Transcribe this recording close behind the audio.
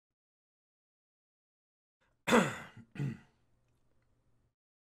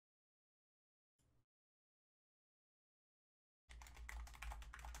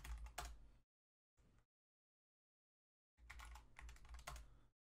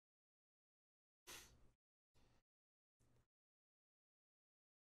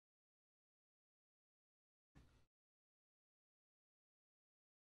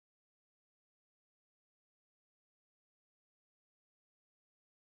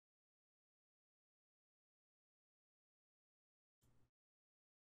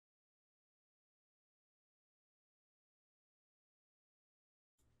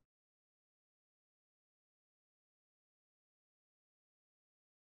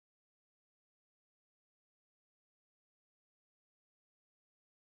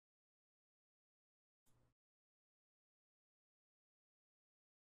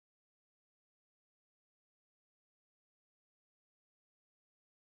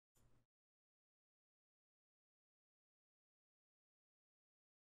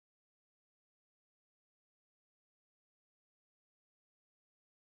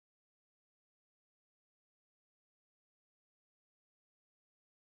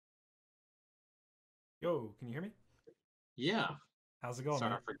Yo, can you hear me? Yeah. How's it going, Sorry,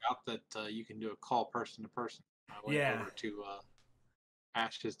 man? I forgot that you can do a call person to person. I went Yeah, over to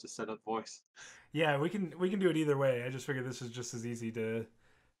Ash's to set up voice. yeah, we can do it either way. I just figured this is just as easy to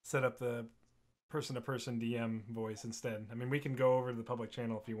set up the person-to-person DM voice instead. I mean, we can go over to the public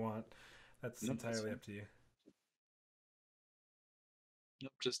channel if you want. That's Nope, that's entirely fine. up to you.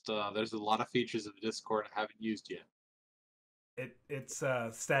 Nope, just there's a lot of features of Discord I haven't used yet. It's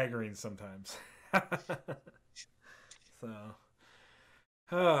staggering sometimes.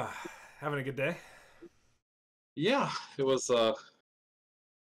 So, having a good day? Yeah, it was a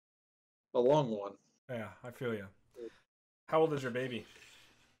long one. Yeah, I feel you. How old is your baby?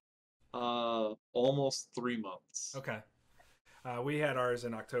 Almost 3 months. Okay. We had ours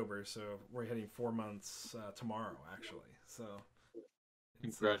in October, so we're hitting 4 months tomorrow, actually. So,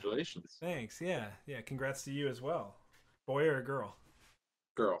 Congratulations. thanks. Yeah, yeah. Congrats to you as well. Boy or a girl?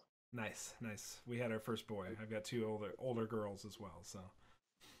 Girl. Nice, nice. We had our first boy. I've got two older girls as well. So.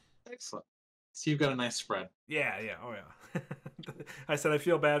 Excellent. So you've got a nice spread. Yeah, yeah. Oh yeah. I said I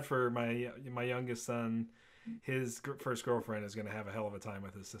feel bad for my youngest son. His first girlfriend is going to have a hell of a time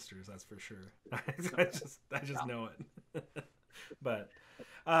with his sisters. That's for sure. I just know it. But,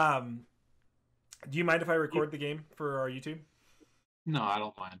 do you mind if I record the game for our YouTube? No, I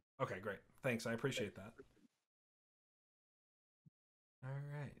don't mind. Okay, great. Thanks. I appreciate that. All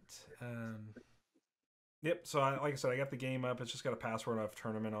right. Yep. So, like I said, I got the game up. It's just got a password of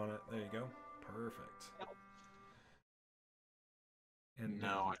tournament on it. There you go. Perfect. And no,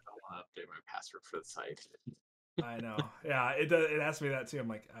 I don't want to update my password for the site. I know. Yeah, it does. It asked me that too. I'm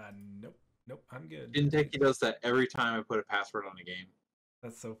like, nope, nope, I'm good. Intake does that every time I put a password on a game.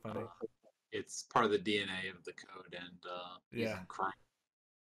 That's so funny. It's part of the DNA of the code, and yeah. Crime.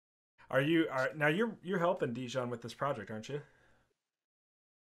 Now you're helping Dijon with this project, aren't you?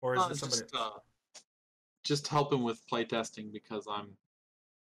 Or is it somebody? Just helping with playtesting because I'm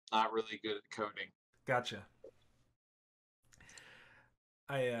not really good at coding. Gotcha.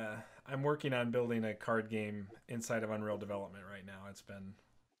 I'm working on building a card game inside of Unreal Development right now. It's been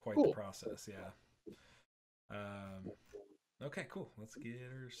quite the process, yeah. Okay, cool. Let's get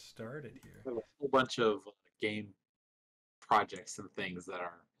her started here. I have a whole bunch of game projects and things that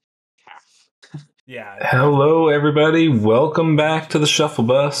are half. Yeah. Hello, everybody. Welcome back to the Shuffle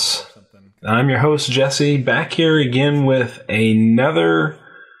Bus. I'm your host, Jesse, back here again with another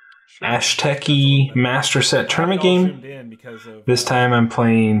Ashteki Master Set Tournament game. This time I'm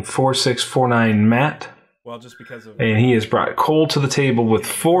playing 4649 Matt. Well, just because of... And he has brought Cole to the table with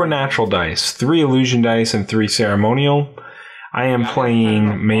 4 natural dice, 3 illusion dice, and 3 ceremonial. I am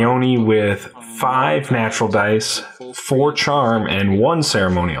playing Maeoni with 5 natural dice, 4 charm, and 1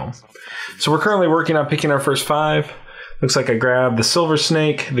 ceremonial. So we're currently working on picking our first 5. Looks like I grabbed the Silver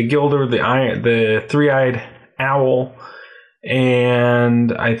Snake, the Gilder, the Three-Eyed Owl,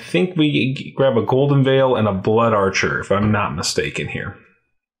 and I think we grab a Golden Veil and a Blood Archer, if I'm not mistaken here.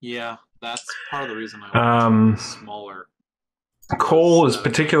 Yeah, that's part of the reason I want smaller. Cole is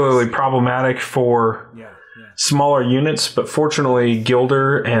particularly problematic for smaller units, but fortunately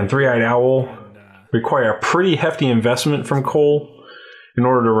Gilder and Three-Eyed Owl require a pretty hefty investment from Cole in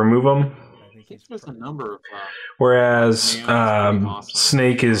order to remove them. There's a number of, whereas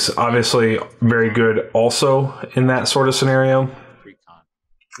Snake is obviously very good also in that sort of scenario.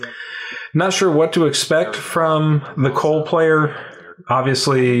 Not sure what to expect from the Cole player.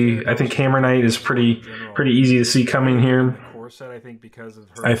 Obviously, I think Hammer Knight is pretty easy to see coming here. set, I think, because of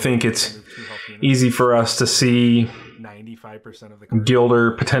her. I think it's easy for us to see 95% of the cards.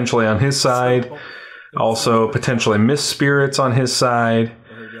 Gilder potentially on his side. Also, potentially Mist Spirits on his side.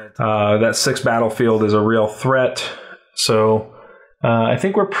 That 6 battlefield is a real threat. So, I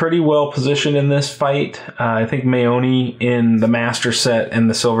think we're pretty well positioned in this fight. I think Maeoni in the Master Set and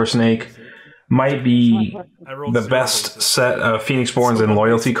the Silver Snake might be the best set of Phoenixborns and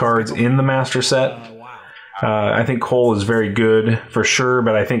loyalty cards in the Master Set. I think Cole is very good for sure,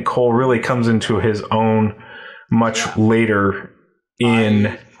 but I think Cole really comes into his own much later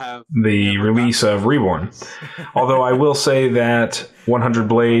in the release of Reborn. Although I will say that 100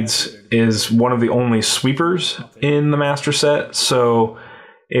 Blades is one of the only sweepers in the Master Set, so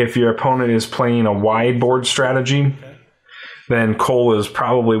if your opponent is playing a wide board strategy, then Cole is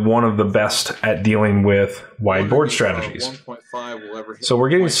probably one of the best at dealing with wide board strategies. So we're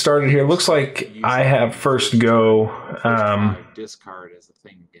getting started here. Looks like I have first go.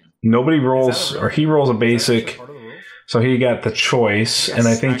 Nobody rolls, or he rolls a basic. So he got the choice, and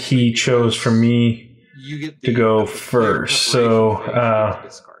I think he chose for me to go first. So,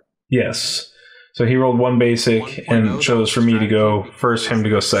 yes. So he rolled 1 basic and chose for me to go first, him to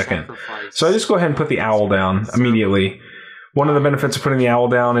go second. So I just go ahead and put the owl down immediately. One of the benefits of putting the owl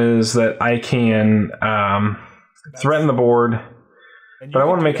down is that I can threaten the board, but I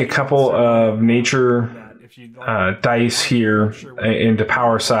want to make a couple of nature dice here into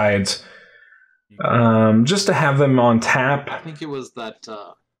power sides. Just to have them on tap. I think it was that.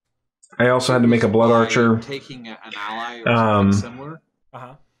 I also had to make a Blood Archer. Taking an ally or something similar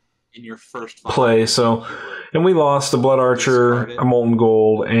in your first play. So, and we lost a Blood Archer, a Molten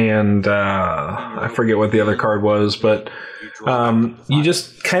Gold, and I forget what the other card was, but you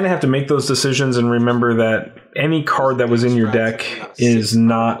just kind of have to make those decisions and remember that any card that was in your deck is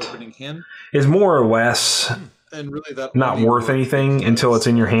more or less not worth anything until it's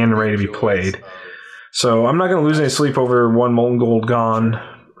in your hand and ready to be played. So I'm not going to lose any sleep over 1 Molten Gold gone,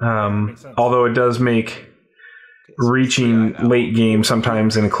 although it does make reaching late game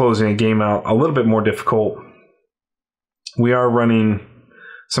sometimes and closing a game out a little bit more difficult. We are running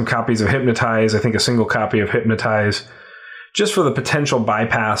some copies of Hypnotize, I think a single copy of Hypnotize, just for the potential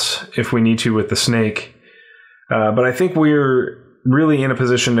bypass if we need to with the snake. But I think we're really in a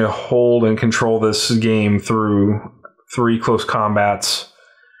position to hold and control this game through 3 close combats,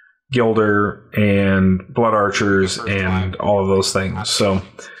 Gilder and Blood Archers and all of those things. So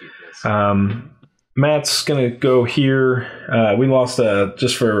Matt's going to go here. We lost,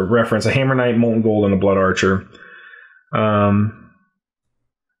 just for reference, a Hammer Knight, Molten Gold, and a Blood Archer.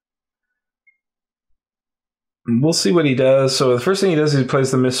 We'll see what he does. So the first thing he does is he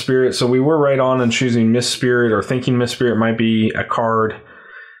plays the Mist Spirit. So we were right on in choosing Mist Spirit, or thinking Mist Spirit might be a card.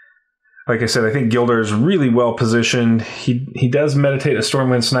 Like I said, I think Gilder is really well positioned. He does meditate a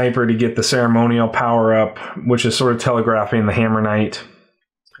Stormwind Sniper to get the ceremonial power up, which is sort of telegraphing the Hammer Knight.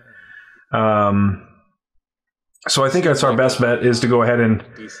 So I think that's our best bet, is to go ahead and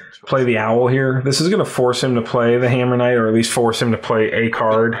play the Owl here. This is going to force him to play the Hammer Knight, or at least force him to play a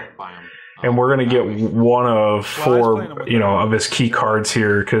card. And we're going to get one of 4, of his key cards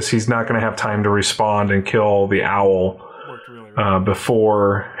here, because he's not going to have time to respond and kill the Owl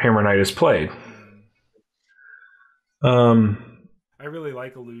before Hammer Knight is played. I really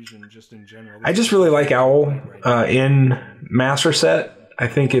like Illusion just in general. I just really like Owl in Master Set. I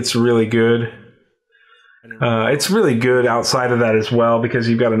think it's really good. It's really good outside of that as well, because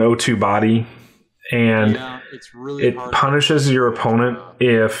you've got an O2 body, and it punishes your opponent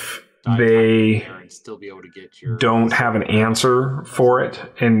if they don't have an answer for it,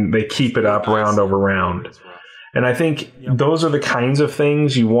 and they keep it up round over round. And I think those are the kinds of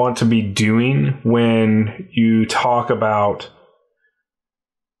things you want to be doing when you talk about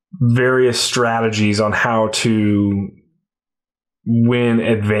various strategies on how to win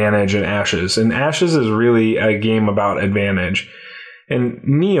advantage in Ashes. And Ashes is really a game about advantage. And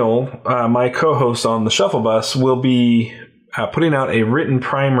Neil, my co-host on the Shuffle Bus, will be putting out a written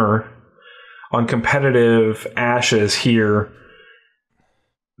primer on competitive Ashes here.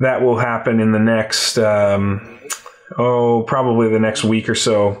 That will happen in the next, probably the next week or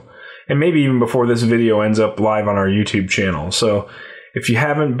so. And maybe even before this video ends up live on our YouTube channel. So if you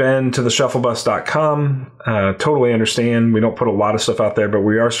haven't been to theshufflebus.com, totally understand. We don't put a lot of stuff out there, but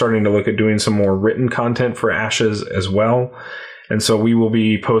we are starting to look at doing some more written content for Ashes as well. And so we will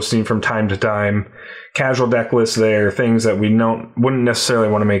be posting from time to time casual deck lists there, things that we wouldn't necessarily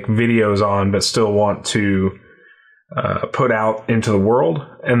want to make videos on, but still want to put out into the world.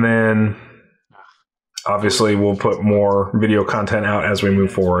 And then obviously we'll put more video content out as we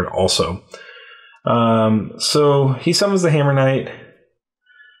move forward also. So he summons the Hammer Knight.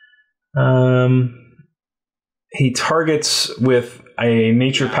 He targets with a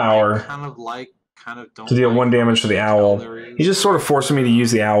nature power to deal 1 damage to the owl. He's just sort of forcing me to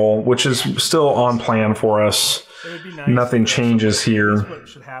use the owl, which is still on plan for us. It would be nice. Nothing changes here. What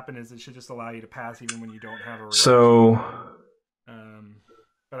should happen is it should just allow you to pass even when you don't have a reaction. So,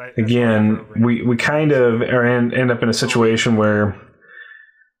 again, we kind of end up in a situation where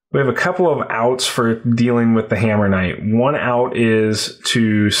we have a couple of outs for dealing with the Hammer Knight. One out is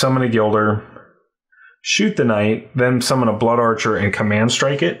to summon a Gilder, shoot the Knight, then summon a Blood Archer and command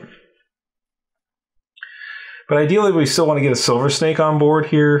strike it. But ideally, we still want to get a Silver Snake on board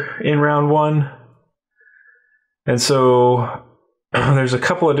here in round 1. And so there's a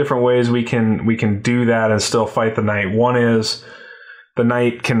couple of different ways we can do that and still fight the Knight. One is the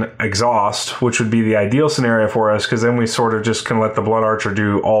Knight can exhaust, which would be the ideal scenario for us, because then we sort of just can let the Blood Archer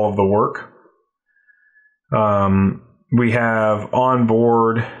do all of the work. We have on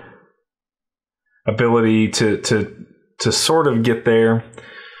board ability to sort of get there.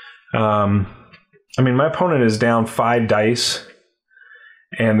 I mean, my opponent is down 5 dice,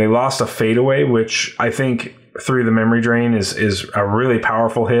 and they lost a fadeaway, which I think through the memory drain is a really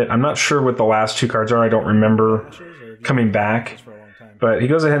powerful hit. I'm not sure what the last 2 cards are. I don't remember coming back. But he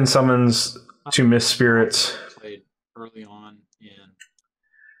goes ahead and summons 2 Mist Spirits. Played early on in.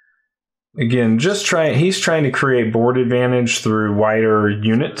 Again, he's trying to create board advantage through wider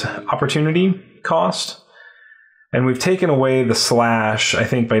unit opportunity cost. And we've taken away the slash. I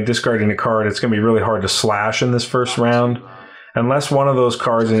think by discarding a card, it's going to be really hard to slash in this first round, unless one of those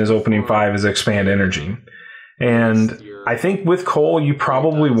cards in his opening 5 is Expand Energy. And I think with Cole, you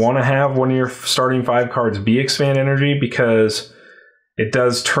probably want to have one of your starting 5 cards be Expand Energy, because it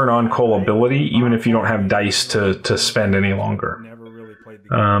does turn on Cole ability, even if you don't have dice to spend any longer.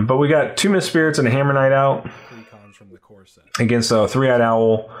 But we got 2 Mist Spirits and a Hammer Knight out against a 3-eyed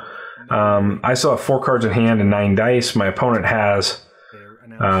Owl. I still have 4 cards in hand and 9 dice. My opponent has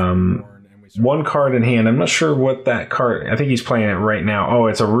 1 card in hand. I'm not sure what that card... I think he's playing it right now. Oh,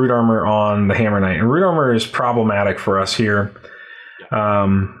 it's a Root Armor on the Hammer Knight. And Root Armor is problematic for us here.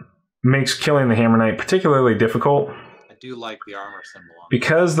 Makes killing the Hammer Knight particularly difficult. I do like the armor symbol on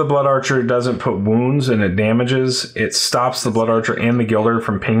because the Blood Archer doesn't put wounds and it damages, it stops the Blood Archer and the Gilder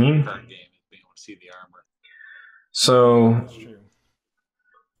from pinging. So...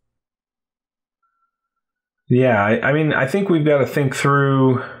 yeah, I mean, I think we've got to think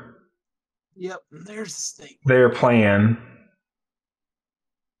through there's the snake. Their plan.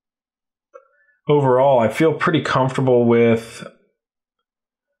 Overall, I feel pretty comfortable with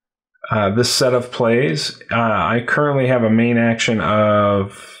this set of plays. I currently have a main action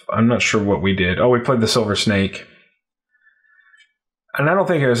of... I'm not sure what we did. Oh, we played the Silver Snake. And I don't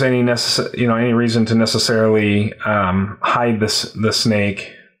think there's any any reason to necessarily hide the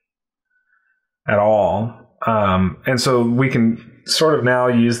snake at all. And so we can sort of now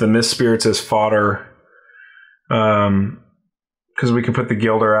use the Mist Spirits as fodder, because we can put the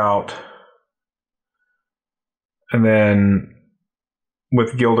Gilder out, and then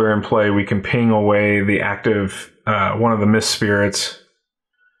with Gilder in play, we can ping away the active one of the Mist Spirits.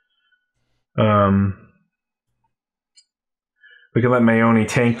 We can let Maeoni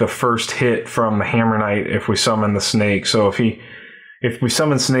tank the first hit from the Hammer Knight if we summon the Snake. So if we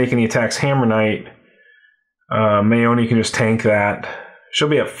summon Snake and he attacks Hammer Knight, Maeoni can just tank that. She'll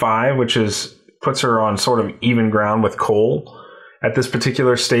be at 5, which puts her on sort of even ground with Cole at this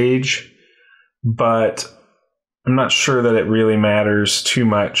particular stage. But I'm not sure that it really matters too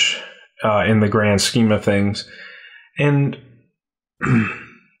much in the grand scheme of things. And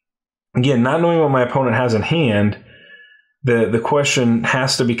again, not knowing what my opponent has in hand, the question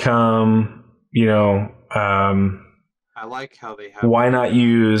has to become, I like how they have... why not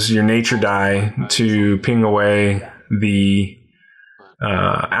use your nature die to ping away the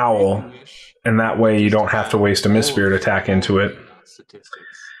owl, and that way you don't have to waste a Mist Spirit attack into it.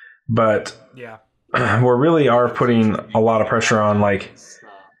 But we really are putting a lot of pressure on, like,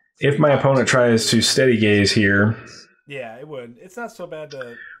 if my opponent tries to steady gaze here... yeah, it would. It's not so bad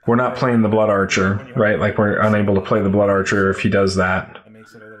to... we're not playing the Blood Archer, right? Like, we're unable to play the Blood Archer if he does that. That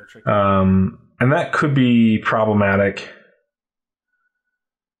makes it a little tricky. And that could be problematic.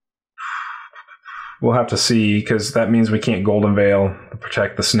 We'll have to see, because that means we can't Golden Veil to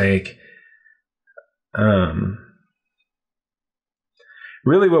protect the snake.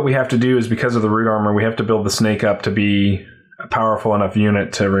 Really what we have to do is, because of the Root Armor, we have to build the snake up to be a powerful enough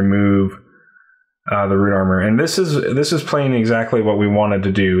unit to remove the Root Armor. And this is playing exactly what we wanted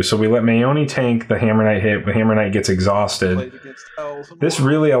to do. So we let Maeoni tank the Hammer Knight hit, but Hammer Knight gets exhausted. This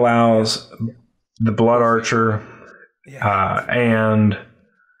really allows the Blood Archer, and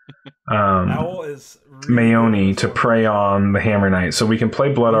Owl is really Maeoni to prey on the Hammer Knight. So we can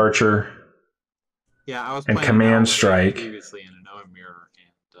play Blood Archer. Yeah, I was and playing Command Owl Strike. previously in a Noah mirror,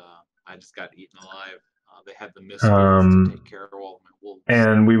 and I just got eaten alive. They had the Mist Spirits to take care of all of my wolves.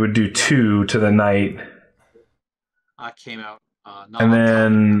 And we would do 2 to the Knight. I came out. And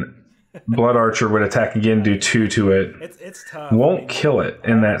then Blood Archer would attack again, do 2 to it. It's tough. Won't kill it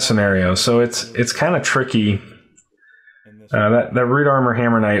in that scenario. So it's kind of tricky. That Root Armor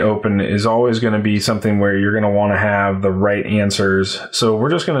Hammer Knight open is always going to be something where you're going to want to have the right answers. So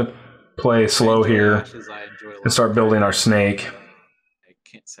we're just going to play slow here and start building our snake. I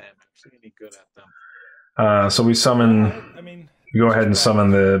can't say I'm actually any good at them. So we summon. Go ahead and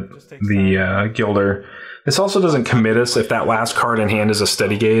summon the Gilder. This also doesn't commit us if that last card in hand is a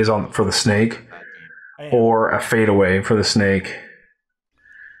Steady Gaze for the snake, or a Fade Away for the snake.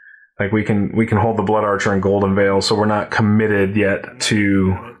 Like we can hold the Blood Archer and Golden Veil, so we're not committed yet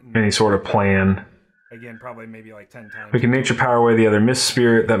to any sort of plan. Again, probably maybe like 10 times. We can Nature Power away the other Mist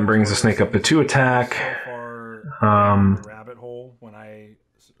Spirit, that brings the snake up to 2 attack. So far, the rabbit hole when I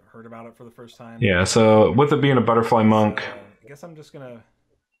heard about it for the first time. Yeah, so with it being a Butterfly Monk, I guess I'm just gonna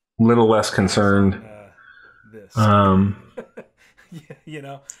little less concerned. This. You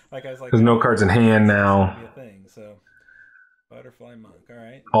know, like I was like, there's no cards in hand now. Be a thing, so Butterfly Monk, all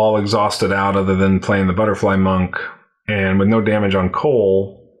right. All exhausted out other than playing the Butterfly Monk, and with no damage on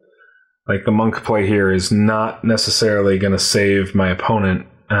Cole. Like the monk play here is not necessarily going to save my opponent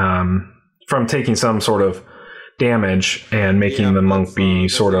from taking some sort of damage and making the monk be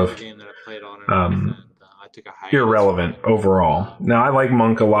sort of irrelevant overall. Now I like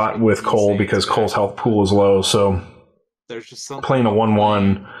monk a lot with Cole because Cole's health pool is low, so playing a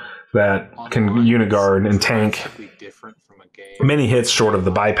 1/1 that can Uniguard and tank many hits short of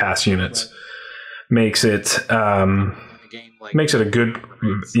the bypass units makes it a good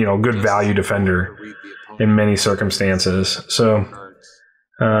good value defender in many circumstances. So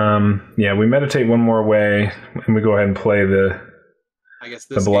we meditate one more way and we go ahead and play the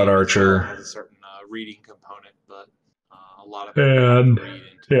Blood Archer. Has a certain reading component, but a lot of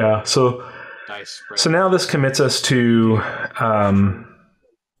it so now this commits us to kind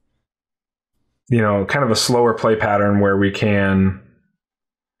of a slower play pattern where we can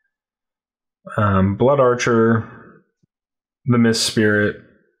Blood Archer, the Mist Spirit,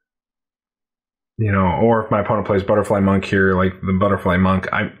 or if my opponent plays Butterfly Monk here, like the Butterfly Monk,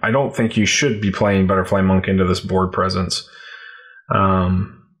 I don't think you should be playing Butterfly Monk into this board presence. But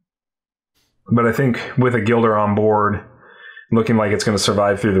I think with a Gilder on board, looking like it's going to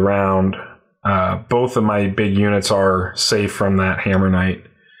survive through the round, both of my big units are safe from that Hammer Knight.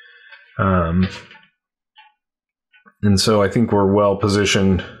 And so I think we're well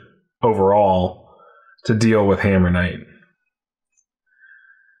positioned overall to deal with Hammer Knight.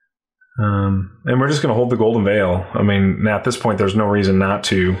 And we're just going to hold the Golden Veil. I mean, at this point, there's no reason not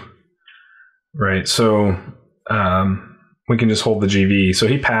to. Right, so we can just hold the GV. So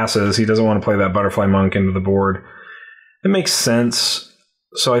he passes. He doesn't want to play that Butterfly Monk into the board. It makes sense.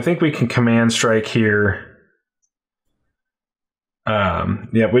 So I think we can Command Strike here.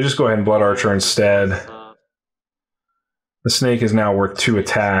 We just go ahead and Blood Archer instead. The snake is now worth 2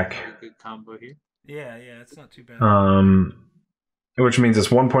 attack. Good combo here. Yeah, it's not too bad. Which means it's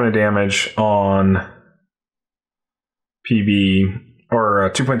 1 point of damage on PB,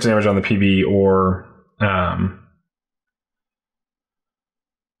 or 2 points of damage on the PB, or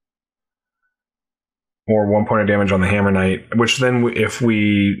 1 point of damage on the Hammer Knight. Which then, if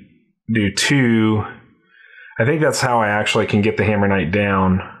we do 2, I think that's how I actually can get the Hammer Knight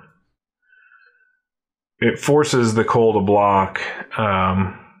down. It forces the Cole to block.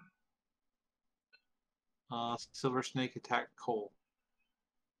 Silver Snake attack Cole.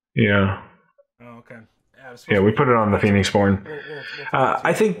 Yeah. Oh, okay. Yeah, we put it on the Phoenixborn.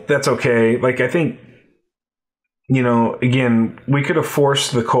 I think that's okay. Like, I think, again, we could have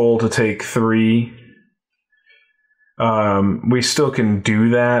forced the Cole to take 3. We still can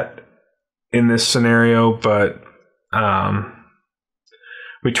do that in this scenario, but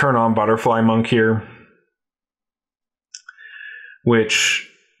we turn on Butterfly Monk here, which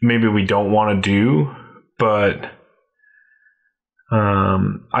maybe we don't want to do, but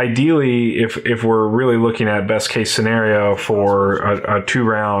ideally, if we're really looking at best case scenario for a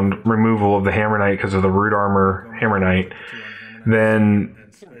 2-round removal of the Hammer Knight because of the Root Armor Hammer Knight, then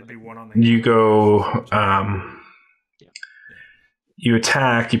you go, you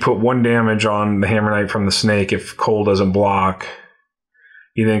attack, you put 1 damage on the Hammer Knight from the snake if Cole doesn't block.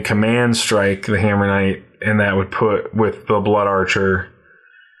 You then Command Strike the Hammer Knight, and that would put, with the Blood Archer,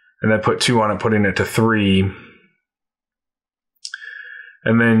 and then put 2 on it, putting it to 3.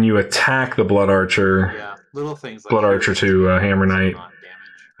 And then you attack the Blood Archer. Yeah, little things like Blood Archer to Hammer Knight.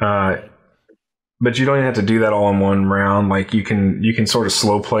 But you don't even have to do that all in one round. Like you can sort of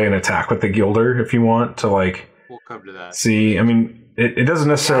slow play an attack with the Gilder if you want to, like. We'll come to that. See, I mean, it doesn't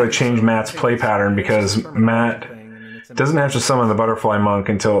necessarily change Matt's play pattern because Matt doesn't have to summon the Butterfly Monk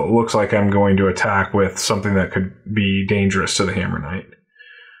until it looks like I'm going to attack with something that could be dangerous to the Hammer Knight.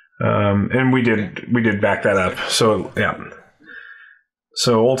 And we did back that up. So yeah.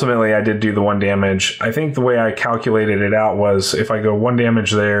 So ultimately, I did do the 1 damage. I think the way I calculated it out was if I go 1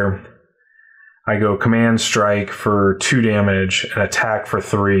 damage there, I go Command Strike for 2 damage and attack for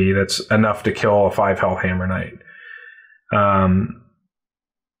 3. That's enough to kill a 5 health Hammer Knight.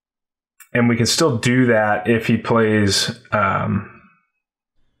 And we can still do that if he plays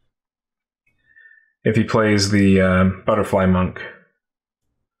the Butterfly Monk.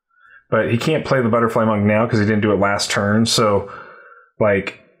 But he can't play the Butterfly Monk now because he didn't do it last turn. So,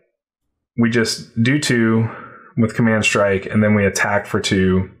 like, we just do 2 with Command Strike, and then we attack for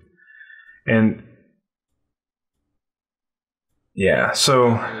 2. And yeah,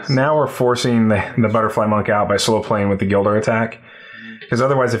 so now we're forcing the Butterfly Monk out by slow playing with the Gilder attack. Because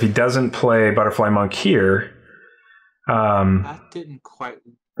otherwise, if he doesn't play Butterfly Monk here, that didn't quite.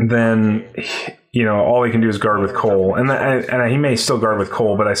 Then all he can do is guard with Coal, and he may still guard with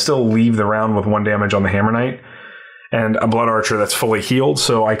Coal, but I still leave the round with 1 damage on the Hammer Knight and a Blood Archer that's fully healed,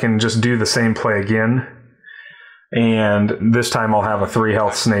 so I can just do the same play again. And this time I'll have a 3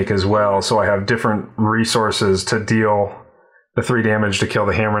 health Snake as well, so I have different resources to deal the 3 damage to kill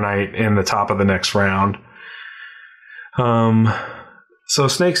the Hammer Knight in the top of the next round. So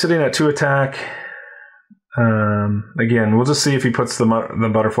Snake sitting at 2 attack. Again, we'll just see if he puts the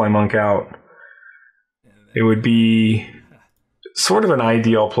Butterfly Monk out. It would be sort of an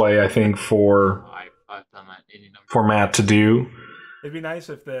ideal play, I think, for Matt to do. It'd be nice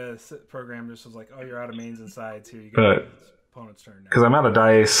if the program just was like, "Oh, you're out of mains and sides here. You got opponent's turn." Because I'm out of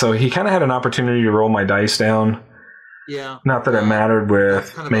dice, so he kind of had an opportunity to roll my dice down. Yeah. Not that it mattered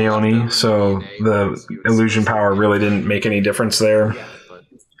with Maeoni, so the illusion power really didn't make any difference there. Yeah, but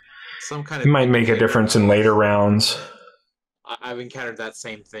some kind of it might make a difference in later rounds. I've encountered that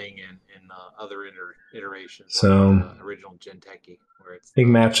same thing in other iterations. So, like the original Genteki, where it's I think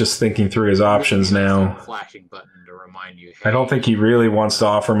Matt's just thinking through his options now. Flashing button to remind you. Hey, I don't think he really wants to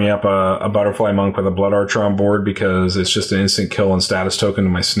offer me up a Butterfly Monk with a Blood Archer on board because it's just an instant kill and status token to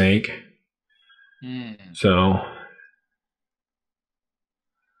my Snake. So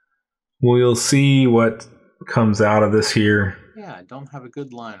we'll see what comes out of this here. Yeah, I don't have a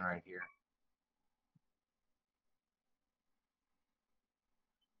good line right here.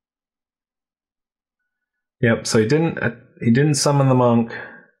 Yep, so he didn't summon the monk.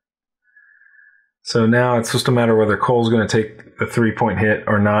 So now it's just a matter whether Cole's going to take the 3-point hit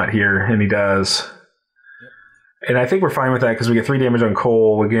or not here, and he does. Yep. And I think we're fine with that because we get 3 damage on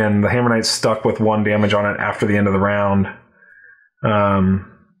Cole. Again, the Hammer Knight's stuck with 1 damage on it after the end of the round.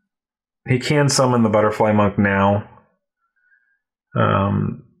 He can summon the Butterfly Monk now.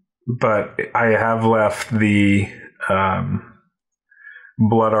 But I have left the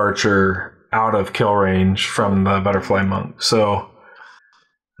Blood Archer out of kill range from the Butterfly Monk. So,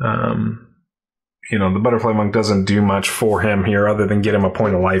 the Butterfly Monk doesn't do much for him here other than get him a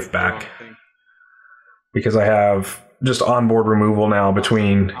point of life back. Because I have just onboard removal now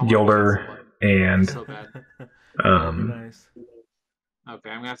between Gilder and nice. Okay,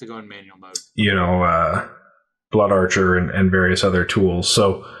 I'm gonna have to go in manual mode. Blood Archer and various other tools.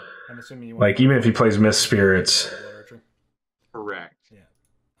 So, like, even if he plays Mist Spirits. Correct. Yeah.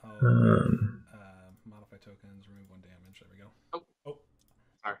 Modify tokens, remove 1 damage. There we go. Oh.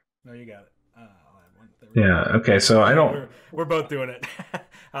 Sorry. No, you got it. I'll add 1. Yeah, okay, so I don't... We're both doing it.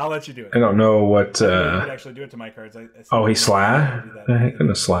 I'll let you do it. I don't know what... You could actually do it to my cards. He slashed? He couldn't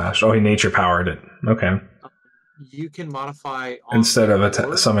have slashed. Oh, he nature powered it. Okay. You can modify... Instead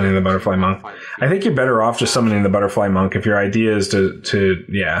of summoning the Butterfly Monk. I think you're better off just summoning the Butterfly Monk if your idea is to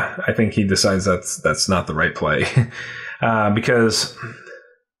yeah, I think he decides that's not the right play. Because...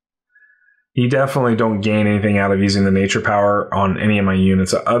 you definitely don't gain anything out of using the nature power on any of my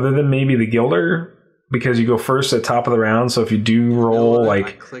units other than maybe the Gilder, because you go first at top of the round. So if you do roll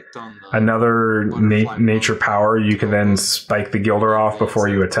another nature power, you can then spike the Gilder off before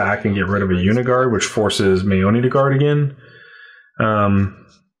you attack and get rid of a unit guard, which forces Maeoni to guard again.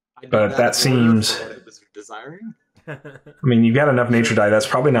 But that seems... I mean, you've got enough nature die. That's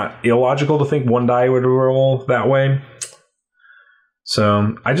probably not illogical to think 1 die would roll that way.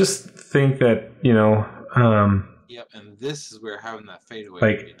 So I just think that, Yep, and this is where having that fadeaway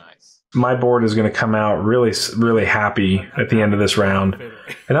Like, would be nice. My board is going to come out really, really happy at the end of this round. And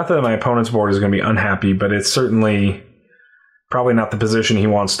not that my opponent's board is going to be unhappy, but it's certainly probably not the position he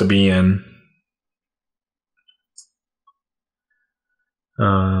wants to be in.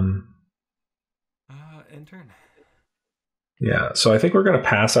 End turn. Yeah, so I think we're going to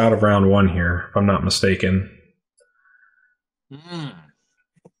pass out of round 1 here, if I'm not mistaken. Well,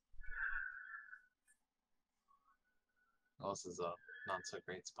 this is a not so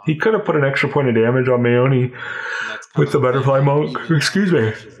great spot. He could have put an extra point of damage on Maeoni with the Butterfly Monk. Excuse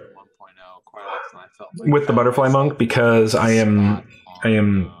me. With the Butterfly Monk, because I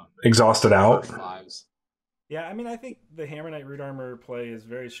am exhausted out. Yeah, I mean, I think the Hammer Knight Root Armor play is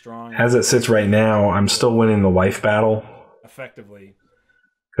very strong. As it sits right now, I'm still winning the life battle. Effectively.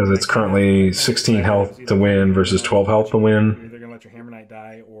 Because it's currently 16 health to win versus 12 health to win. You're either going to let your Hammer Knight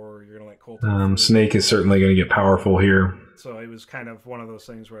die, or you're going to let Colt. Snake is certainly going to get powerful here. So it was kind of one of those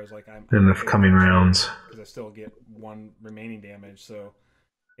things where I was like, I'm in the coming rounds. Because I still get 1 remaining damage, so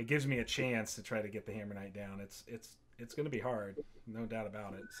it gives me a chance to try to get the Hammer Knight down. It's going to be hard, no doubt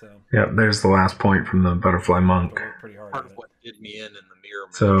about it. So yeah, there's the last point from the Butterfly Monk. Pretty hard. Part of what did me in the mirror.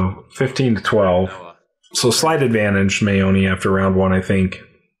 So 15 to 12. So slight advantage, Maeoni, after round 1, I think.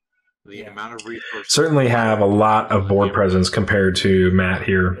 The amount of resources certainly have a lot of board presence compared to Matt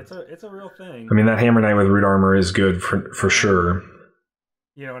here. It's a real thing. I mean, that Hammer Knight with Root Armor is good for sure.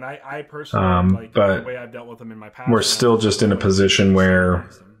 You know, and I personally but the way I've dealt with them in my past. We're still just in a position where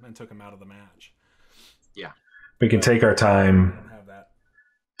and took him out of the match. Yeah, we can take our time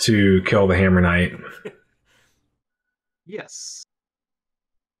to kill the Hammer Knight. Yes.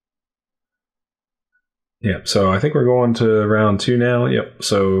 Yep, so I think we're going to round 2 now. Yep,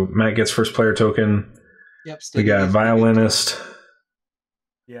 so Matt gets first player token. Yep. We got Violinist.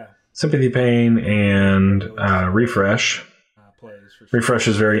 Yeah. Sympathy Pain and Refresh. Refresh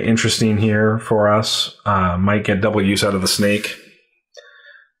is very interesting here for us. Might get double use out of the snake.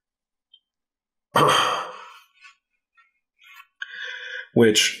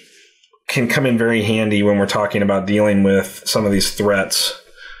 Which can come in very handy when we're talking about dealing with some of these threats.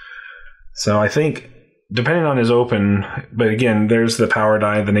 So I think, depending on his open, but again, there's the power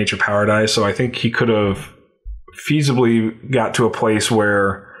die, the nature power die, so I think he could have feasibly got to a place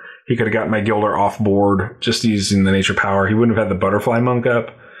where he could have got my Gilder off board just using the nature power. He wouldn't have had the Butterfly Monk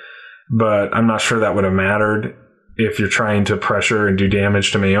up, but I'm not sure that would have mattered if you're trying to pressure and do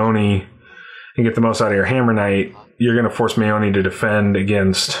damage to Maeoni and get the most out of your Hammer Knight. You're going to force Maeoni to defend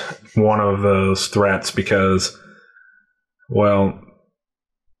against one of those threats because, well,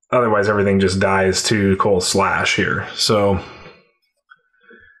 otherwise everything just dies to Cold Slash here. So,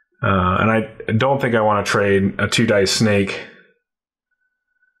 and I don't think I want to trade a 2-dice snake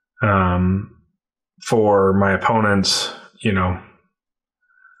for my opponent's,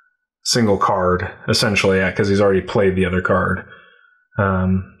 single card, essentially, because he's already played the other card.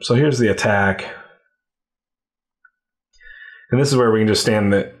 So here's the attack. And this is where we can just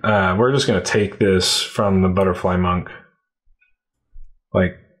stand that we're just going to take this from the Butterfly Monk.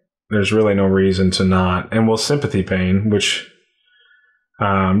 Like, there's really no reason to not. And we'll Sympathy Pain, which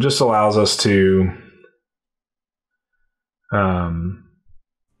just allows us to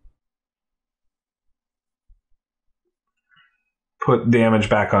put damage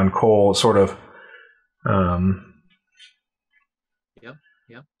back on Cole, sort of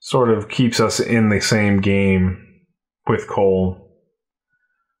sort of keeps us in the same game with Cole.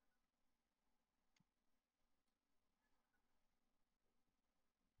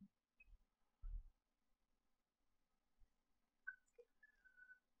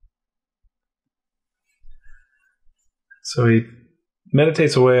 So he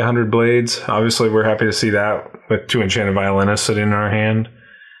meditates away 100 blades. Obviously, we're happy to see that with 2 Enchanted Violinists sitting in our hand.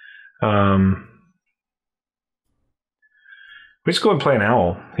 We just go and play an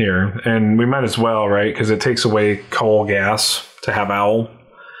Owl here, and we might as well, right? Because it takes away Coal gas to have Owl.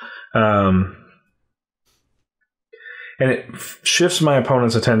 And it shifts my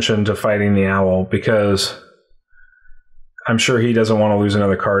opponent's attention to fighting the Owl because I'm sure he doesn't want to lose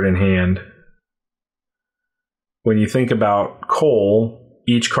another card in hand. When you think about Coal,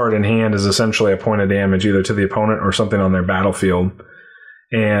 each card in hand is essentially a point of damage either to the opponent or something on their battlefield.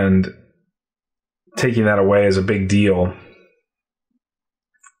 And taking that away is a big deal.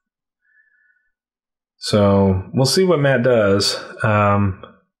 So we'll see what Matt does. He's going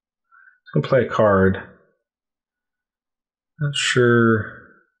to play a card. Not sure.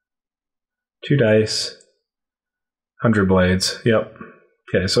 2 dice. 100 blades. Yep.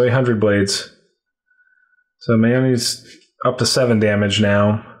 Okay, so 800 blades. So Maeoni's up to 7 damage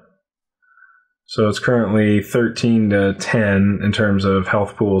now. So it's currently 13 to 10 in terms of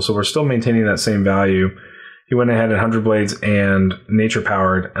health pool. So we're still maintaining that same value. He went ahead at 100 Blades and Nature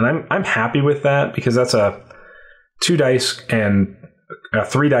Powered. And I'm happy with that because that's a 2 dice and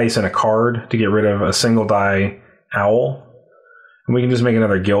 3 dice and a card to get rid of a single die owl. And we can just make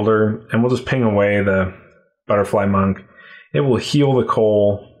another Gilder. And we'll just ping away the Butterfly Monk. It will heal the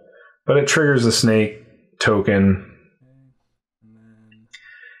coal, but it triggers the snake token.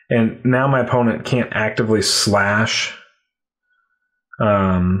 And now my opponent can't actively slash.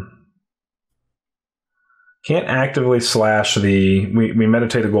 Can't actively slash the... We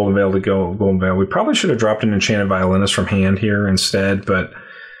meditate a Golden Veil to go Golden Veil. We probably should have dropped an Enchanted Violinist from hand here instead, but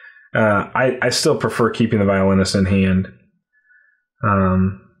I still prefer keeping the Violinist in hand.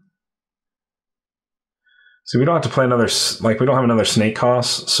 So we don't have to play another... we don't have another snake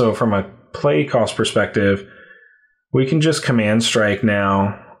cost. So from a play cost perspective, we can just Command Strike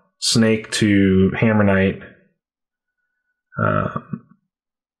now. Snake to Hammer Knight.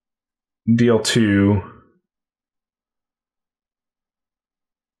 Deal 2.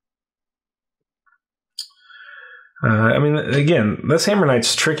 I mean, again, this Hammer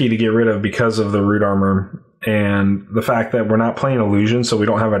Knight's tricky to get rid of because of the root armor and the fact that we're not playing Illusion, so we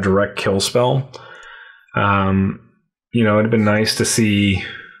don't have a direct kill spell. You know, it'd been nice to see,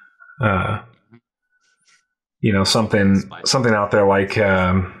 you know, something out there like...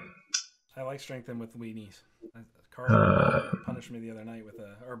 I like Strengthen with weenies. Carl punished me the other night with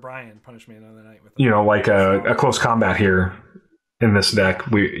or Brian punished me another night with you know, like a close combat here in this deck.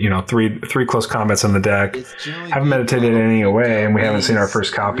 We, you know, three close combats in the deck. Haven't meditated any away, and we haven't seen our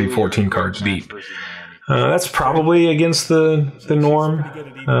first copy 14 cards deep. That's probably against the norm.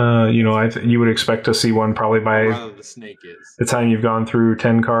 You know, you would expect to see one probably by the time you've gone through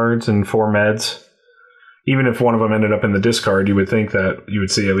 10 cards and 4 meds. Even if one of them ended up in the discard, you would think that you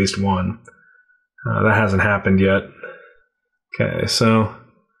would see at least one. That hasn't happened yet. Okay, so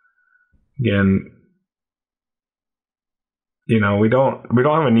again, you know, we don't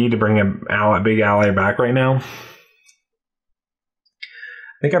have a need to bring a big ally back right now. I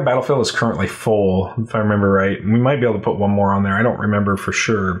think our battlefield is currently full, if I remember right. We might be able to put one more on there. I don't remember for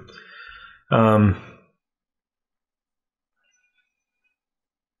sure.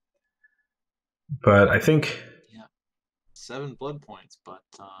 But I think 7 blood points, but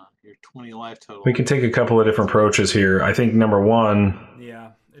you're 20 life total. We can take a couple of different approaches here. I think number one,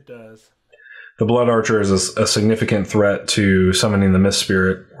 yeah, it does. The Blood Archer is a significant threat to summoning the Mist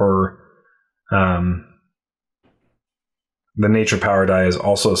Spirit, or the Nature Power die is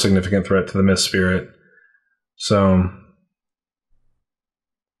also a significant threat to the Mist Spirit. So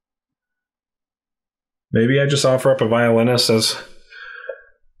maybe I just offer up a Violinist as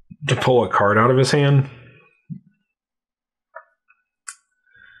to pull a card out of his hand.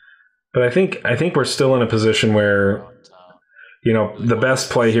 But I think we're still in a position where, you know, the best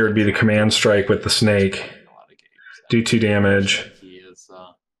play here would be to Command Strike with the Snake, do 2 damage. He is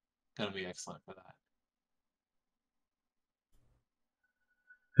going to be excellent for that.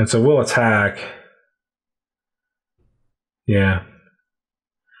 And so we'll attack. Yeah.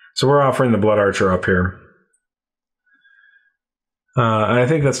 So we're offering the Blood Archer up here. I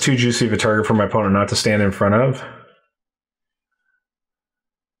think that's too juicy of a target for my opponent not to stand in front of.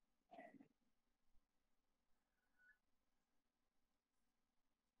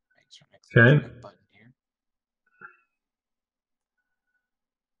 Okay.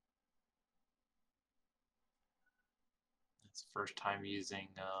 It's first time using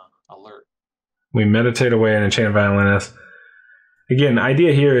alert. We meditate away an Enchanted Violinist. Again, the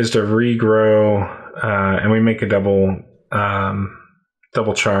idea here is to regrow, and we make a double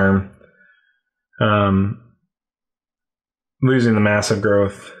charm. Losing the Massive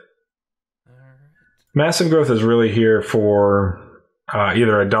Growth. Massive Growth is really here for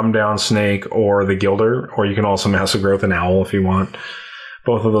either a dumbed down snake or the Gilder, or you can also Massive Growth an owl if you want.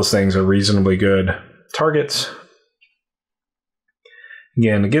 Both of those things are reasonably good targets.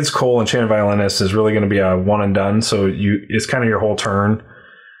 Again, against Cole, Enchanted Violinist is really going to be a one and done, so it's kind of your whole turn.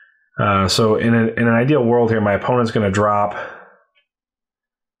 So in an ideal world here, my opponent's going to drop.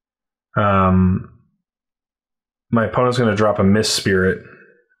 My opponent's going to drop a Mist Spirit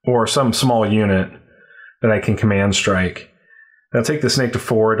or some small unit that I can Command Strike. I'll take the snake to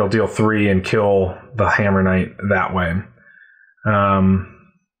 4. It'll deal 3 and kill the Hammer Knight that way.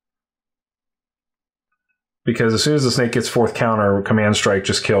 Because as soon as the snake gets 4th counter, Command Strike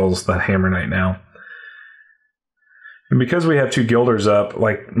just kills the Hammer Knight now. And because we have 2 Gilders up,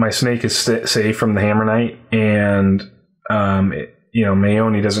 like my snake is safe from the Hammer Knight, and you know,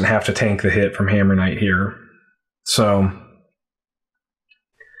 Maeoni doesn't have to tank the hit from Hammer Knight here. So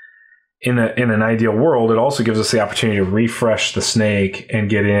in an ideal world, it also gives us the opportunity to refresh the snake and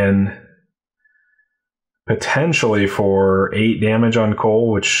get in potentially for 8 damage on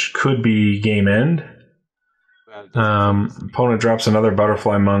Cole, which could be game end. Opponent drops another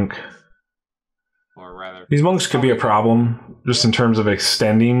butterfly monk. Or rather, these monks could be a problem just in terms of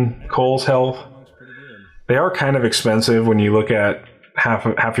extending Cole's health. They are kind of expensive when you look at half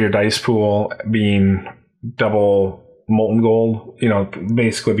of your dice pool being double Molten Gold,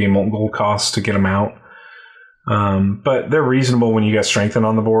 basically being Molten Gold costs to get them out. But they're reasonable when you get Strengthen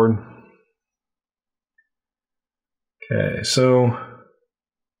on the board. Okay, so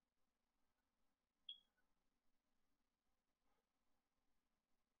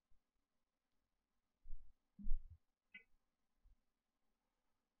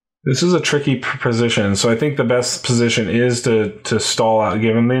this is a tricky position. So I think the best position is to stall out,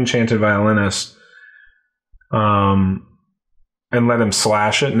 give him the Enchanted Violinist, and let him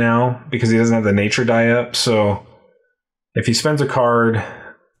slash it now because he doesn't have the nature die up. So if he spends a card,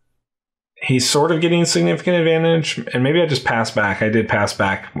 he's sort of getting significant advantage. And maybe I just pass back. I did pass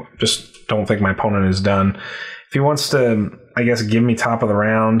back. Just don't think my opponent is done. If he wants to, I guess, give me top of the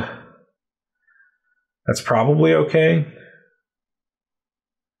round, that's probably okay.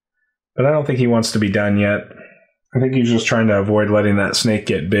 But I don't think he wants to be done yet. I think he's just trying to avoid letting that snake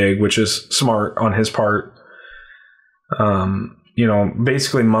get big, which is smart on his part.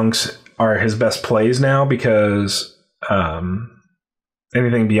 Basically monks are his best plays now because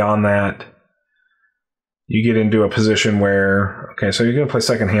anything beyond that, you get into a position where, okay, so you're going to play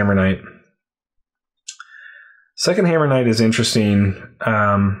Second Hammer Knight. Second Hammer Knight is interesting.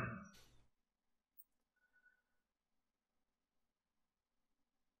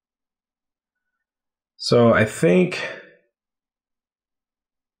 So I think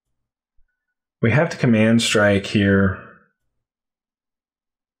we have to command strike here.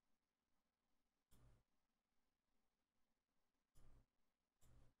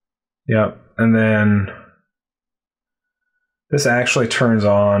 Yep, and then this actually turns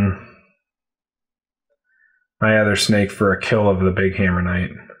on my other snake for a kill of the big Hammer Knight.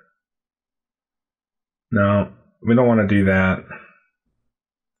 No, we don't want to do that.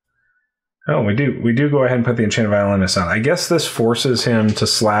 Oh, we do go ahead and put the Enchanted Violinist on. I guess this forces him to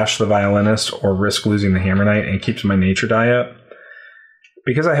slash the Violinist or risk losing the Hammer Knight and keeps my nature die up.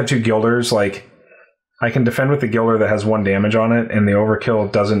 Because I have 2 Gilders, I can defend with the Gilder that has 1 damage on it, and the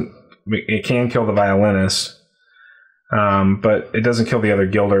overkill doesn't... It can kill the Violinist, but it doesn't kill the other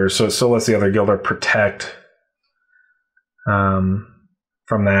Gilder, so it still lets the other Gilder protect from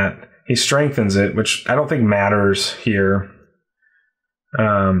that. He strengthens it, which I don't think matters here.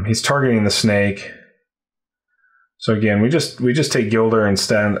 He's targeting the snake. So again, we just take Gilder and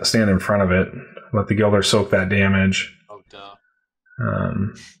stand in front of it. Let the Gilder soak that damage. Oh, duh.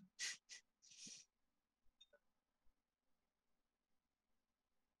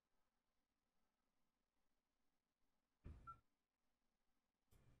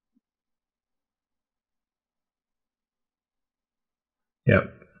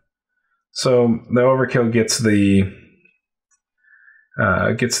 Yep. So the overkill gets the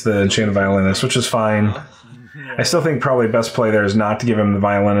Enchanted Violinist, which is fine. I still think probably best play there is not to give him the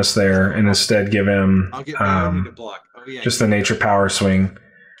Violinist there and instead give him just the Nature Power swing.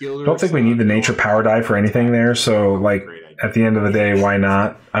 I don't think we need the Nature Power die for anything there, so at the end of the day, why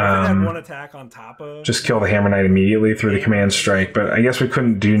not? One attack on top of just kill the Hammer Knight immediately through the Command Strike, but I guess we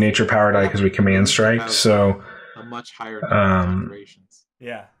couldn't do Nature Power die because we Command Strike, so a much higher Conjurations.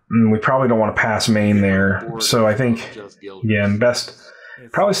 Yeah. We probably don't want to pass main there, so I think, again,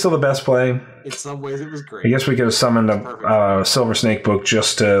 probably still the best play. In some ways, it was great. I guess we could have summoned a Silver Snake Book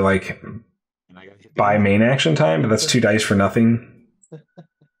just to, buy main action time, but that's 2 dice for nothing.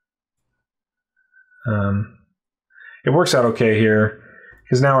 It works out okay here,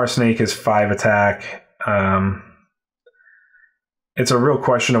 because now our snake is 5 attack. It's a real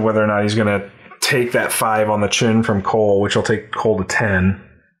question of whether or not he's going to take that 5 on the chin from Cole, which will take Cole to 10.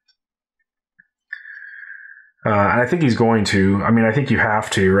 I think he's going to. I mean, I think you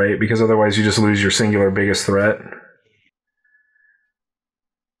have to, right? Because otherwise you just lose your singular biggest threat.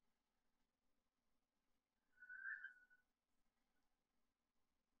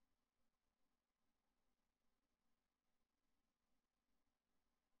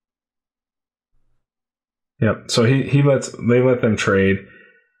 Yep. So they let them trade.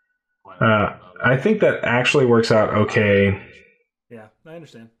 I think that actually works out okay. Yeah, I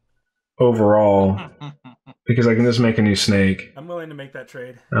understand. Overall, because I can just make a new snake. I'm willing to make that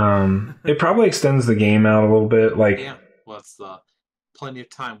trade. It probably extends the game out a little bit. Yeah, well, plenty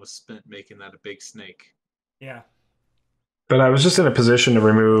of time was spent making that a big snake. Yeah. But I was just in a position to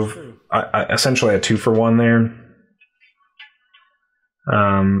remove essentially a 2-for-1 there.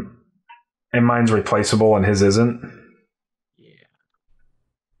 And mine's replaceable and his isn't. Yeah.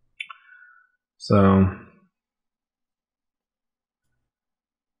 So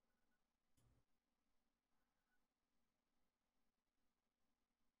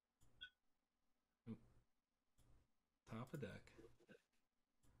top of deck.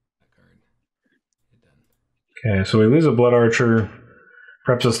 That card. Get done. okay, so we lose a Blood Archer.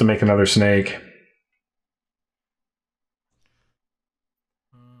 Preps us to make another snake.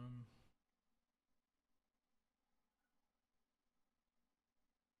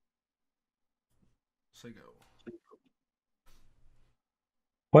 So go.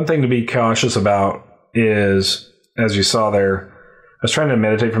 One thing to be cautious about is, as you saw there, I was trying to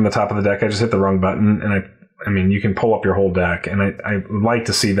meditate from the top of the deck. I just hit the wrong button, and I mean, you can pull up your whole deck, and I would like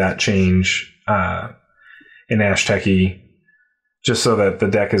to see that change in Ashteki, just so that the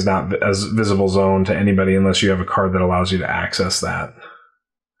deck is not as visible zone to anybody unless you have a card that allows you to access that.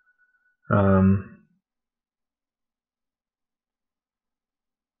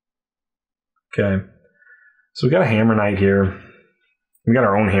 Okay, so we got a Hammer Knight here. We got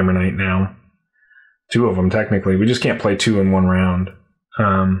our own Hammer Knight now. 2 of them, technically. We just can't play 2 in one round.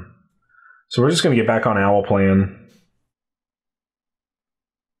 So we're just going to get back on Owl Plan.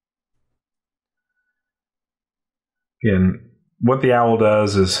 Again, what the Owl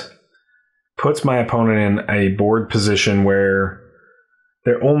does is puts my opponent in a board position where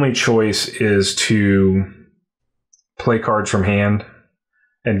their only choice is to play cards from hand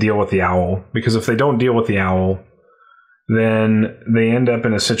and deal with the Owl. Because if they don't deal with the Owl, then they end up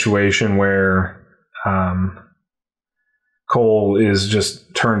in a situation where Cole is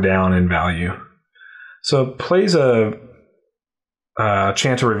just turned down in value. So plays a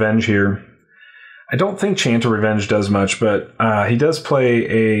Chant of Revenge here. I don't think Chant of Revenge does much, but he does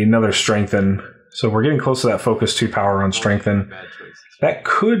play another Strengthen. So we're getting close to that focus 2 power on Strengthen. That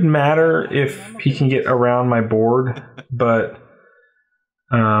could matter if he can get around my board, but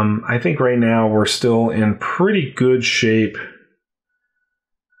I think right now we're still in pretty good shape.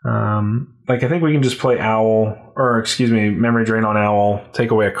 Like I think we can just play Owl, or excuse me, Memory Drain on Owl,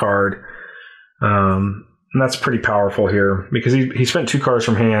 take away a card. And that's pretty powerful here because he spent 2 cards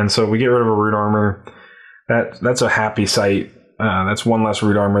from hand, so we get rid of a Root Armor. That's a happy sight. That's 1 less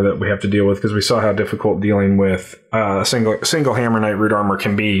Root Armor that we have to deal with because we saw how difficult dealing with a single Hammer Knight Root Armor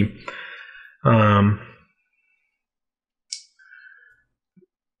can be.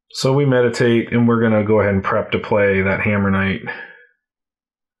 So we meditate, and we're going to go ahead and prep to play that Hammer Knight.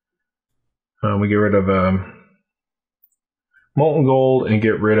 We get rid of Molten Gold and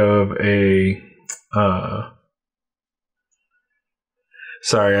get rid of a...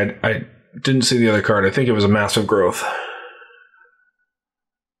 sorry, I didn't see the other card. I think it was a Massive Growth.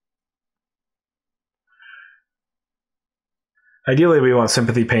 Ideally, we want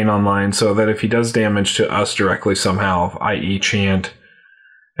Sympathy Pain online so that if he does damage to us directly somehow, i.e. Chant,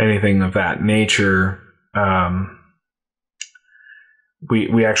 anything of that nature,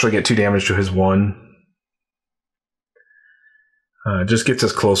 we actually get 2 damage to his 1. Just gets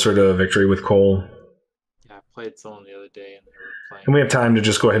us closer to victory with Cole. Yeah, I played someone the other day, and they were playing. And we have time to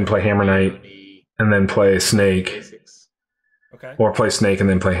just go ahead and play Hammer Knight and then play Snake. Basics. Okay. Or play Snake and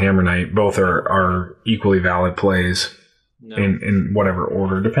then play Hammer Knight. Both are equally valid plays in whatever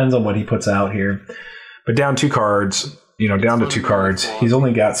order. Depends on what he puts out here. But down 2 cards, down to 2 cards, he's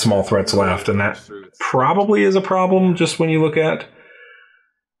only got small threats left, and that probably is a problem just when you look at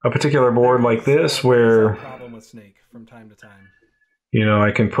a particular board like this where a problem with Snake from time to time.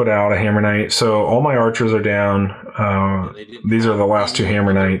 I can put out a Hammer Knight. So all my archers are down. These are the last 2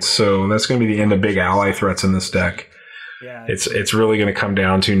 Hammer Knights. So that's going to be the end of big ally threats in this deck. Yeah, it's really going to come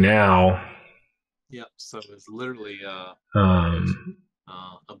down to now. Yep. So it's literally a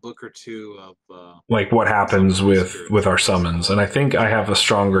book or 2 of like what happens with our summons, and I think I have a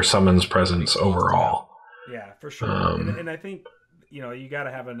stronger summons presence overall. Yeah, for sure. And I think you got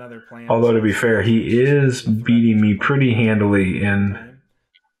to have another plan. Although to be fair, he is beating me pretty handily in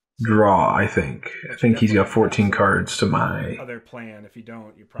draw. I think he's got 14 cards to my other plan. If you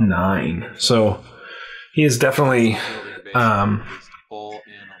don't, you probably 9. So he is definitely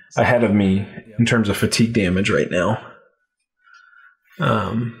ahead of me in terms of fatigue damage right now.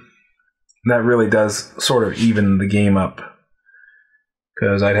 That really does sort of even the game up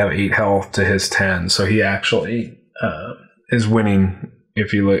because I'd have 8 health to his 10, so he actually is winning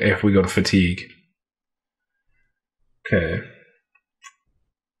if we go to fatigue. Okay.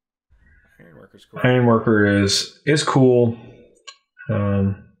 Ironworker's cool. Ironworker is cool.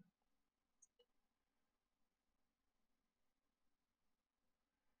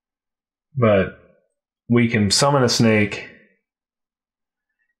 But we can summon a snake.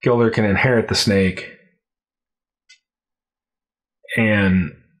 Gilder can inherit the snake.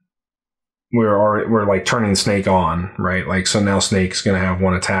 And we're like turning snake on, right? Like, so now snake's going to have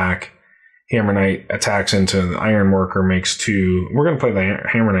 1 attack. Hammer Knight attacks into the Ironworker, makes 2. We're going to play the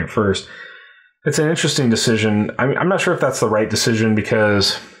Hammer Knight first. It's an interesting decision. I'm not sure if that's the right decision,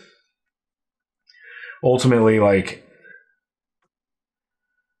 because ultimately, like,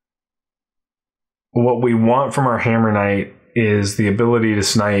 what we want from our Hammer Knight is the ability to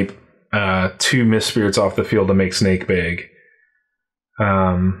snipe 2 Mist Spirits off the field to make snake big.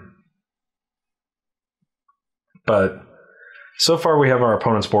 But so far we have our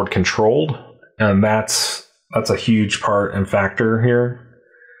opponent's board controlled, and that's a huge part and factor here.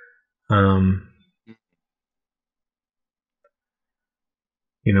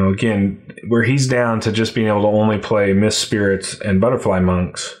 You know, again, where he's down to just being able to only play Mist Spirits and Butterfly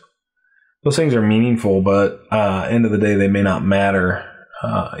Monks, those things are meaningful, but end of the day, they may not matter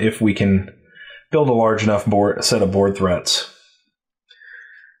if we can build a large enough set of board threats.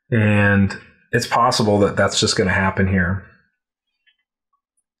 And it's possible that that's just going to happen here.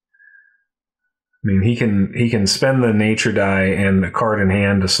 I mean, he can spend the nature die and a card in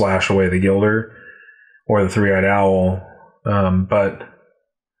hand to slash away the Gilder or the Three-Eyed Owl, but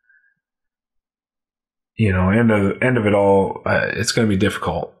you know, end of it all, it's going to be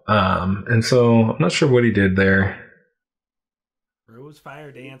difficult. And so I'm not sure what he did there. Rose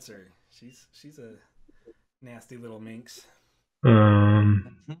Fire Dancer. She's a nasty little minx. I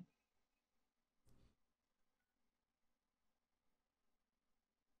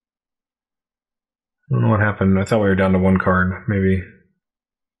don't know what happened. I thought we were down to 1 card. Maybe.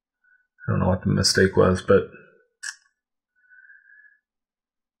 I don't know what the mistake was, but.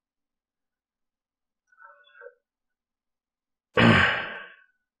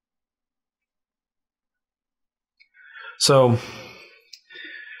 So,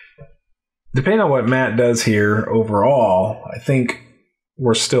 depending on what Matt does here overall, I think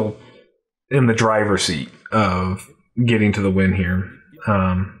we're still in the driver's seat of getting to the win here.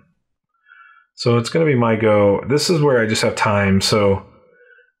 So it's going to be my go. This is where I just have time. So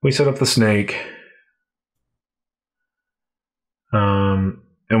we set up the snake.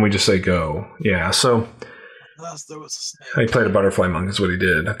 And we just say go. Yeah, so Unless there was a snake. he played a Butterfly Monk is what he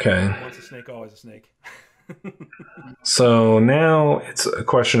did. Okay. Once a snake, always a snake. So now it's a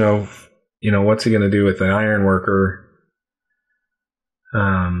question of, you know, what's he going to do with the Ironworker?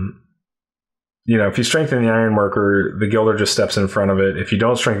 You know, if you strengthen the Ironworker, the Gilder just steps in front of it. If you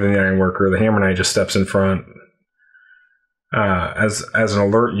don't strengthen the Ironworker, the Hammer Knight just steps in front as an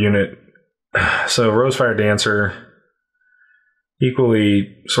alert unit. So Rosefire Dancer,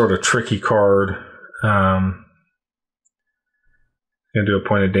 equally sort of tricky card. Gonna do a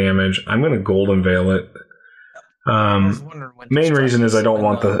point of damage. I'm gonna Golden Veil it. Main reason is I don't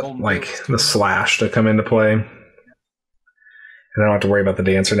want the slash to come into play. And I don't have to worry about the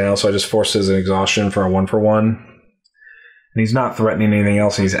Dancer now, so I just force his exhaustion for a 1-for-1. And he's not threatening anything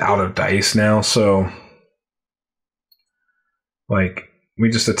else, he's out of dice now, so like we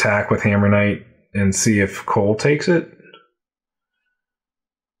just attack with Hammer Knight and see if Cole takes it.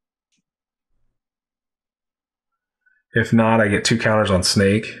 If not, I get 2 counters on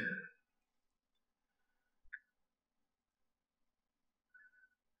Snake.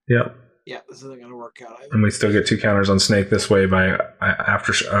 Yep. Yeah, this isn't going to work out either. And we still get 2 counters on Snake this way by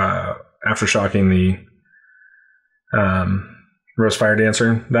aftershocking the Rosefire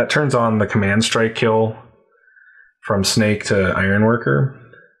Dancer. That turns on the Command Strike kill from Snake to Ironworker.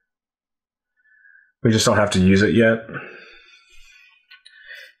 We just don't have to use it yet.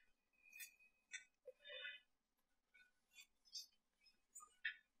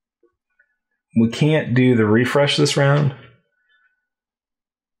 We can't do the refresh this round.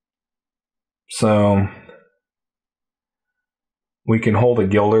 So we can hold a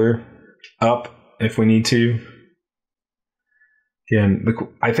Gilder up if we need to. Again,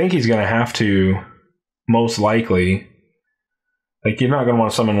 I think he's going to have to, most likely. Like, you're not going to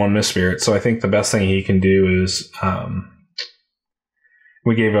want to summon 1 Mist Spirit, so I think the best thing he can do is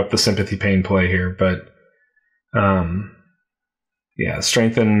we gave up the Sympathy Pain play here, but yeah,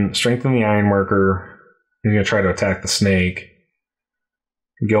 strengthen the Ironworker. He's going to try to attack the Snake.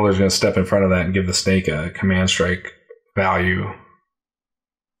 Gilder's going to step in front of that and give the Snake a Command Strike value,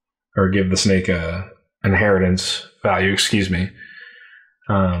 or give the Snake a inheritance value, excuse me.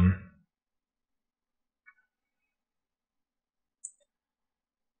 So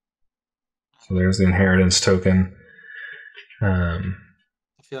there's the inheritance token. I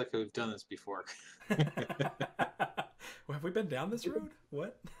feel like we've done this before. Well, have we been down this road?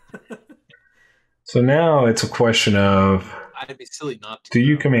 What? So now it's a question of, I'd be silly not to. do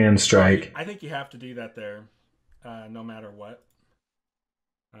you command strike? I think you have to do that there, no matter what.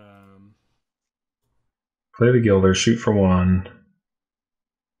 Play the Gilder, shoot for 1.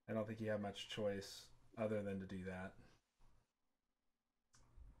 I don't think you have much choice other than to do that.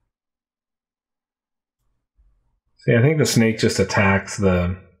 See, I think the snake just attacks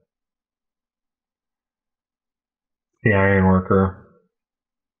the Ironworker.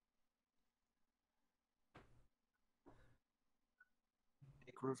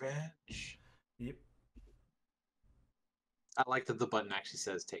 Take revenge. Yep. I like that the button actually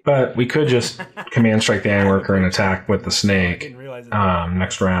says take. But we could just command strike the Ironworker and attack with the snake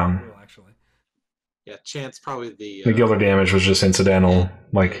next round. Cool, actually. Yeah, chance probably the Gilder damage was just incidental.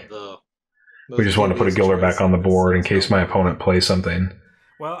 Like, we just want to put a Gilder back on the board in case my opponent plays something.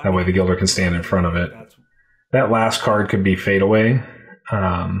 Well, that way the Gilder can stand in front of it. That last card could be Fade Away.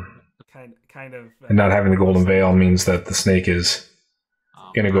 Kind of. And not having the Golden Veil means that the snake is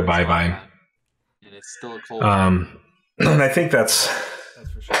going to go bye-bye. And it's still a cold. And I think that's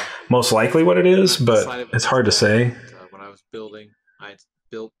for sure. most likely what it is, but it's hard to say. When I was building, I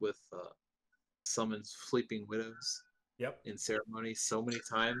built with Summon Sleeping Widows. Yep. In ceremony so many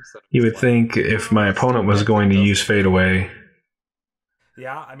times. You would think if my opponent was going to use Fade Away,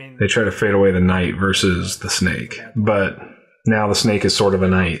 yeah, I mean, they try to fade away the knight versus the snake. But now the snake is sort of a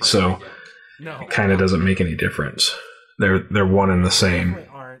knight, so it kind of doesn't make any difference. They're one and the same. They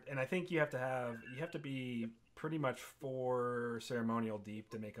aren't, and I think you have to be pretty much 4 ceremonial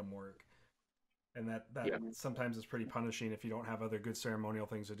deep to make them work. And that sometimes is pretty punishing if you don't have other good ceremonial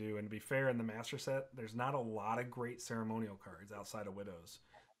things to do. And to be fair, in the Master Set, there's not a lot of great ceremonial cards outside of Widows.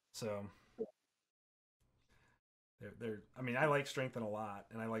 So, I mean, I like Strengthen a lot,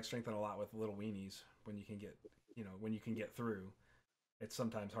 and I like Strengthen a lot with little weenies when you can get through. It's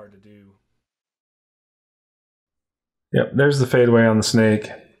sometimes hard to do. Yep, there's the Fade Away on the snake.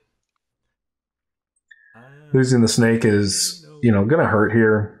 Losing the snake is, going to hurt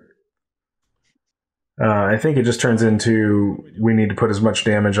here. I think it just turns into we need to put as much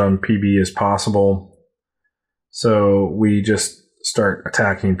damage on PB as possible. So we just start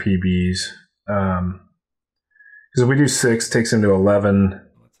attacking PBs. Because if we do 6, it takes him to 11.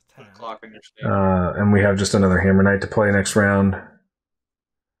 And we have just another Hammer Knight to play next round.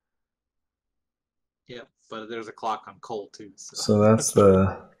 Yeah, but there's a clock on Cole too. So that's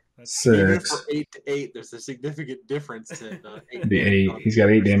the 6. Even for 8 to 8, there's a significant difference in 8. The 8. He's got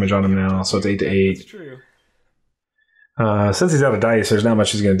 8 damage on him now, so it's 8 to 8. That's true. Since he's out of dice, there's not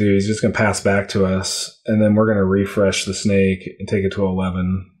much he's going to do. He's just going to pass back to us, and then we're going to refresh the snake and take it to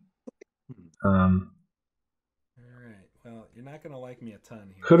 11. All right. Well, you're not going to like me a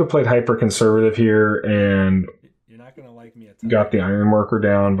ton here. Could have played hyper conservative here and you're not going to like me a ton. Got the Ironworker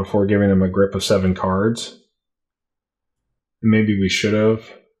down before giving him a grip of 7 cards. Maybe we should have.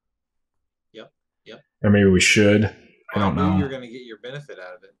 Yep. Or maybe we should. I don't know. You're going to get your benefit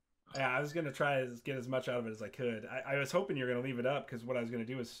out of it. Yeah, I was going to try to get as much out of it as I could. I was hoping you were going to leave it up because what I was going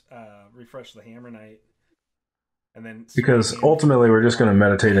to do is refresh the Hammer Knight. And then because ultimately we're just going to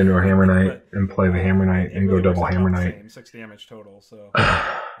meditate into a Hammer Knight and play the Hammer Knight and really go double Hammer Knight. 6 damage total. So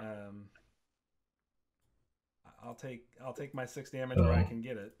I'll take my 6 damage where I can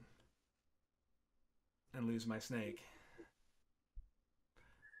get it and lose my snake.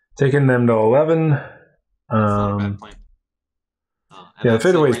 Taking them to 11. Yeah,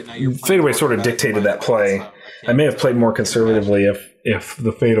 fadeaway sort of dictated that play. I may have played more conservatively if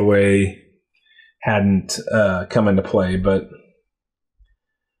the fadeaway hadn't come into play, but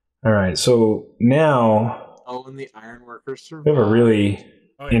all right. So now, and the Ironworker survived. We have a really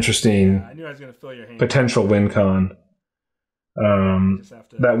interesting I knew I was going to fill your hand. Potential win con.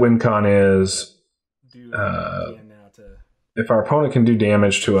 That win con is if our opponent can do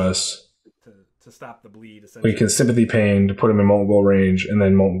damage to us. To stop the bleed, essentially. We can Sympathy Pain to put him in Molten Gold range, and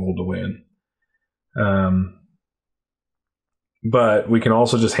then Molten Gold to win. But we can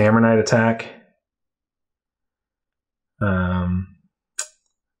also just Hammer Knight attack.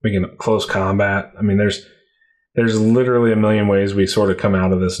 We can close combat. I mean, there's literally a million ways we sort of come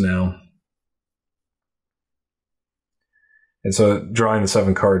out of this now. And so drawing the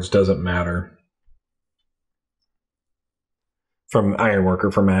 7 cards doesn't matter. From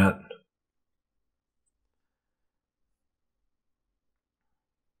Ironworker for Matt.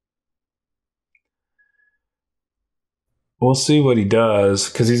 We'll see what he does,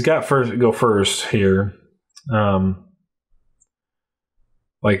 because he's got go first here.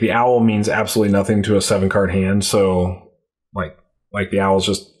 Like, the owl means absolutely nothing to a 7-card hand, so like the owl's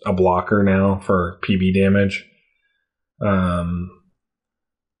just a blocker now for PB damage.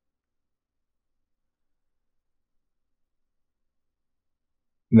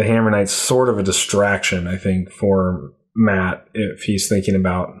 the Hammer Knight's sort of a distraction, I think, for Matt if he's thinking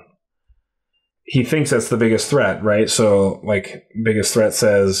about. He thinks that's the biggest threat, right? So, like, biggest threat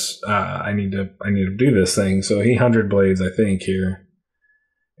says, I need to do this thing. So he 100 blades, I think, here.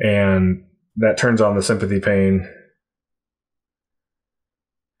 And that turns on the Sympathy Pain.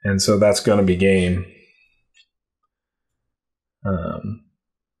 And so that's going to be game.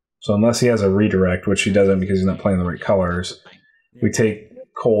 So unless he has a redirect, which he doesn't because he's not playing the right colors, we take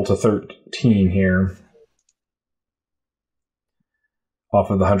Cole to 13 here.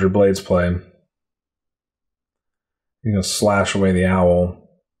 Off of the 100 blades play. He's going to slash away the owl.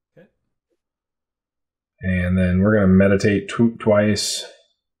 Okay. And then we're going to meditate twice.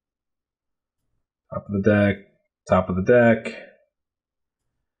 Top of the deck. Top of the deck.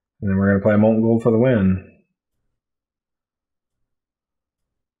 And then we're going to play Molten Gold for the win.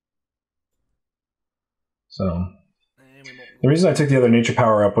 So, the reason I took the other nature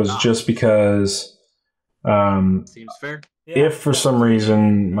power up was just because Seems fair. if for some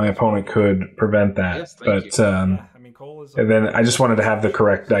reason my opponent could prevent that. Yes, thank but you. I mean, Cole is. and then I just wanted to have the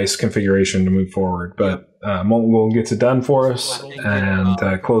correct dice configuration to move forward. But Molten Gold gets it done for us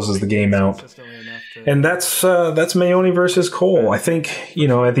and closes the game out. Consistently enough to- And that's Maeoni versus Cole. I think, you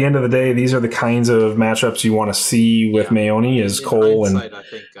know, at the end of the day, these are the kinds of matchups you want to see with Maeoni is In Cole and hindsight,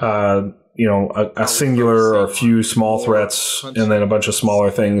 I think, you know, a singular or a few small threats and then a bunch of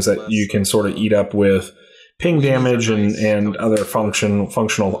smaller things that you can sort of eat up with ping damage and other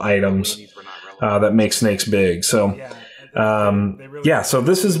functional items that make snakes big. So, so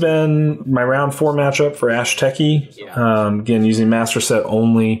this has been my round 4 matchup for Ashteki. Again, using Master Set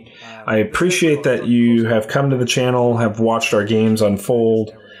only. I appreciate that you have come to the channel, have watched our games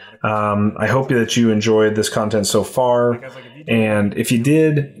unfold. I hope that you enjoyed this content so far. And if you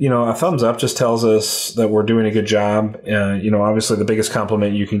did, you know, a thumbs up just tells us that we're doing a good job. You know, obviously the biggest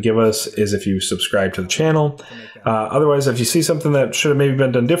compliment you can give us is if you subscribe to the channel. Otherwise, if you see something that should have maybe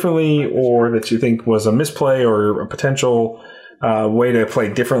been done differently or that you think was a misplay or a potential way to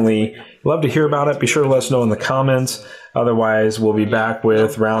play differently, love to hear about it. Be sure to let us know in the comments. Otherwise, we'll be back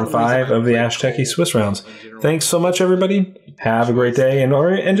with round 5 of the Ashteki Swiss rounds. Thanks so much, everybody. Have a great day.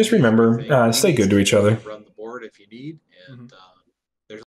 And just remember, stay good to each other. Run the board if you need. And